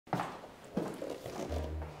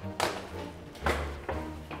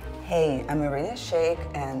Hey, I'm Irina Shayk,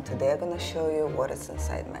 and today I'm gonna show you what is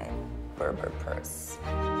inside my Burberry purse.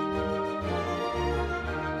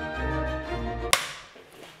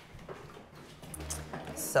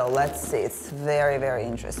 So let's see, it's very, very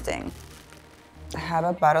interesting. I have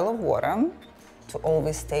a bottle of water to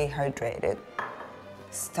always stay hydrated.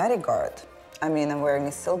 Study guard. I mean, I'm wearing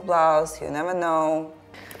a silk blouse, you never know.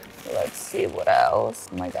 Let's see what else.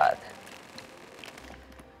 Oh my God.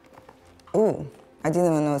 Ooh, I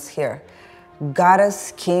didn't even know it's here.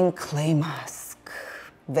 Goddess King Clay Mask.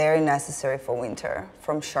 Very necessary for winter,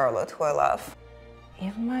 from Charlotte, who I love.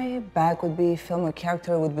 If my bag would be film a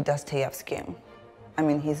character, it would be Dostoevsky. I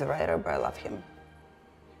mean, he's a writer, but I love him.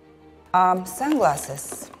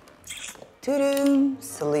 Sunglasses. Doo-doo,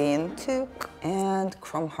 Celine toque, and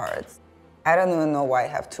chrome hearts. I don't even know why I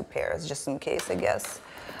have two pairs, just in case, I guess.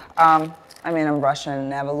 I mean, I'm Russian and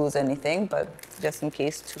never lose anything, but just in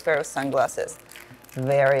case, two pairs of sunglasses.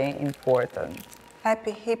 Very important.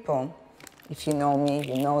 Happy Hippo. If you know me,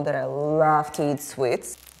 you know that I love to eat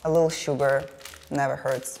sweets. A little sugar never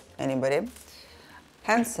hurts anybody.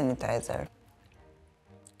 Hand sanitizer.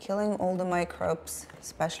 Killing all the microbes,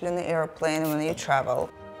 especially in the airplane when you travel.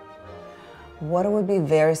 What I would be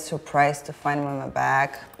very surprised to find in my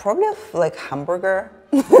bag, probably like hamburger,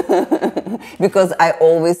 because I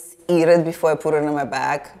always eat it before I put it in my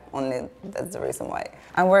bag, only that's the reason why.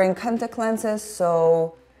 I'm wearing contact lenses,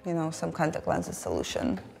 so, you know, some contact lenses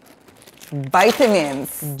solution.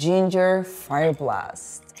 Vitamins, ginger, fire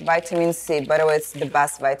blast. Vitamin C, by the way, it's the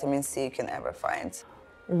best vitamin C you can ever find.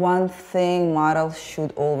 One thing models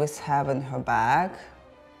should always have in her bag,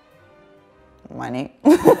 money.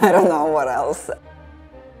 I don't know what else.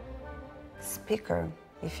 Speaker,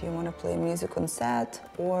 if you want to play music on set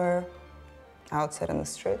or outside on the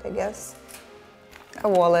street, I guess. A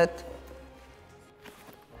wallet.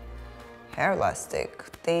 Hair elastic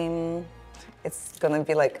thing. It's gonna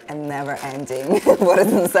be like a never-ending what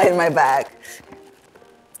is inside my bag.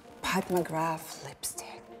 Pat McGrath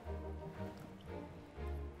lipstick.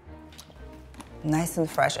 Nice and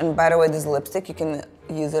fresh. And by the way, this lipstick, you can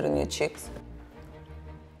use it on your cheeks.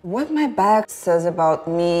 What my bag says about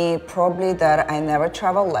me, probably that I never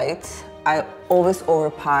travel light. I always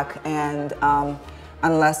overpack, and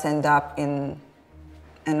unless I end up in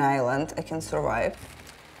an island, I can survive.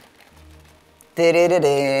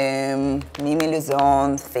 Mimi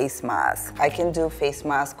Luzon face mask. I can do face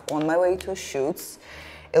mask on my way to shoots.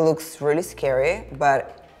 It looks really scary,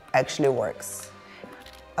 but actually works.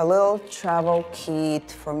 A little travel kit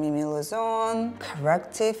for Mimi Luzon,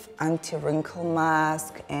 corrective anti-wrinkle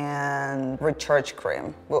mask, and recharge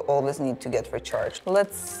cream. We'll always need to get recharged.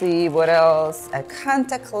 Let's see what else. A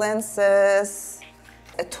contact lenses,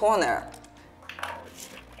 a toner,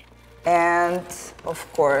 and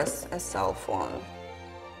of course, a cell phone.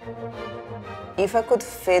 If I could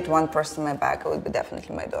fit one person in my bag, it would be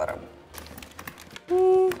definitely my daughter.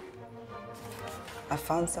 I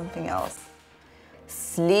found something else.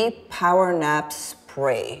 Sleep power nap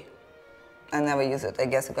spray. I never use it. I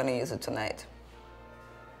guess I'm gonna use it tonight.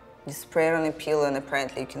 You spray it on a pillow and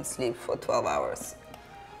apparently you can sleep for 12 hours.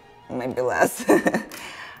 Maybe less.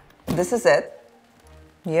 This is it.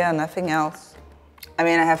 Yeah, nothing else. I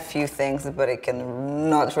mean, I have a few things, but I can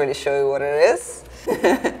not really show you what it is.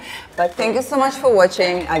 But thank you so much for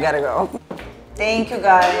watching. I gotta go. Thank you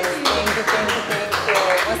guys. Thank you, thank you, thank you.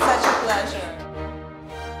 It was such a pleasure.